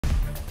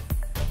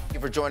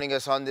you for joining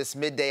us on this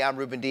midday. I'm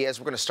Ruben Diaz.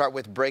 We're going to start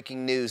with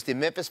breaking news. The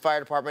Memphis Fire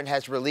Department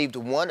has relieved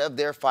one of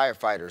their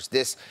firefighters.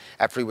 This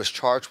after he was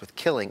charged with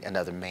killing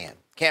another man.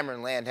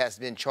 Cameron Land has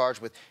been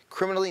charged with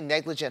criminally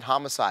negligent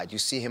homicide. You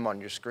see him on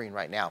your screen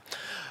right now.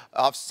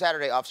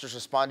 Saturday, officers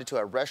responded to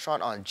a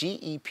restaurant on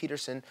G.E.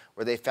 Peterson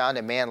where they found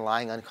a man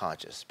lying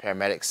unconscious.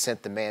 Paramedics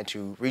sent the man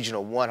to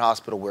Regional 1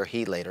 Hospital where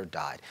he later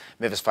died.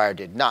 Memphis Fire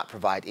did not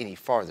provide any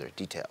further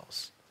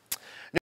details.